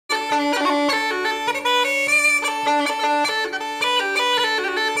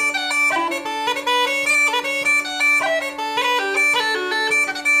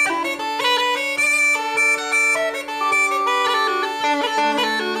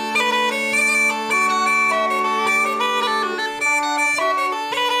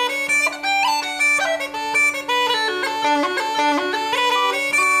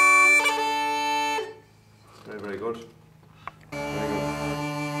Very good. Very good.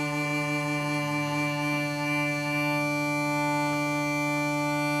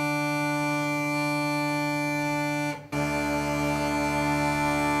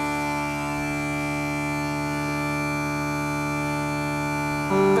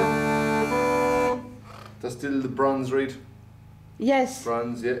 That's still the bronze reed? Yes.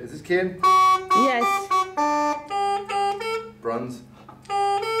 Bronze, yeah. Is this cane? Yes. Bronze?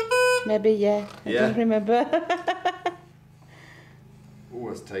 Maybe, yeah. I don't remember. Oh,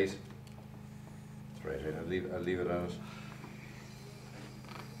 that's tight. Right, I'll leave it on it.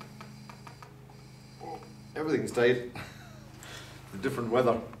 Oh, everything's tight. The different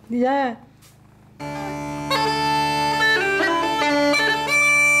weather. Yeah.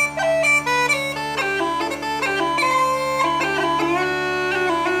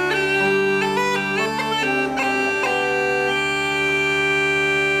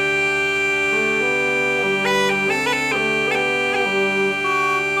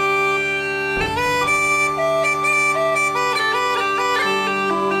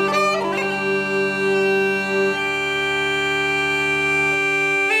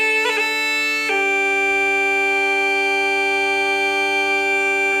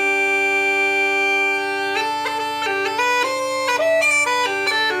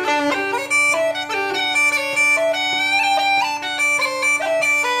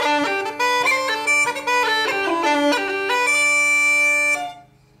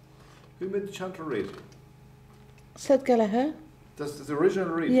 Who made the chanter reed? Seth Gallagher. That's the original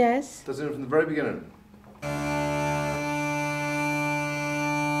reed? Yes. That's in from the very beginning?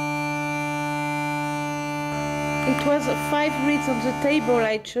 It was 5 reeds on the table.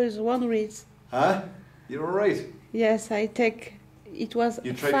 I chose 1 reed. Huh? You're all right. Yes, I take. It was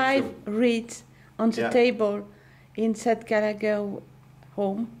You tried 5 to- reeds on the Yeah. table in Seth Gallagher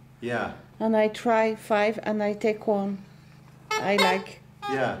home, Yeah. and I try 5 and I take 1. I like.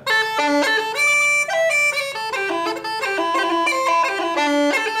 Yeah.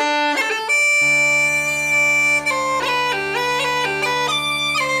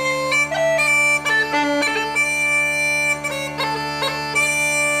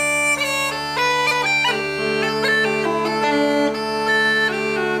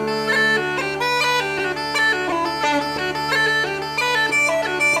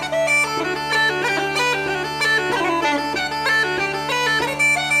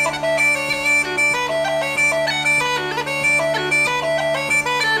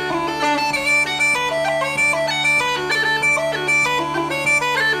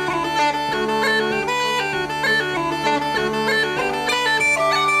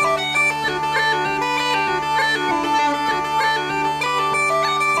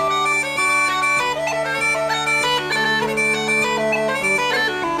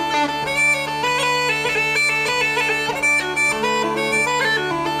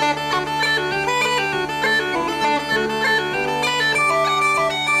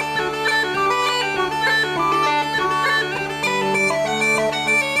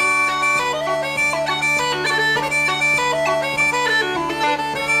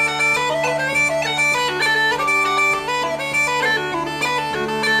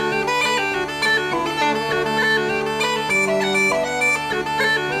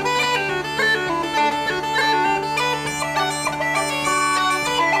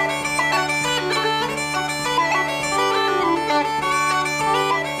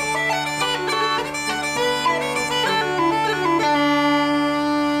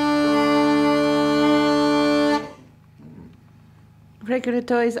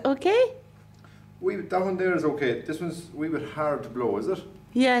 Regulator is okay? That one there is okay. This one's a wee bit hard to blow, is it?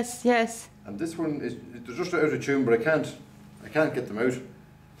 Yes, yes. And this one is they're just out of tune, but I can't get them out.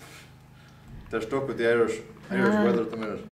 They're stuck with the Irish weather at the minute.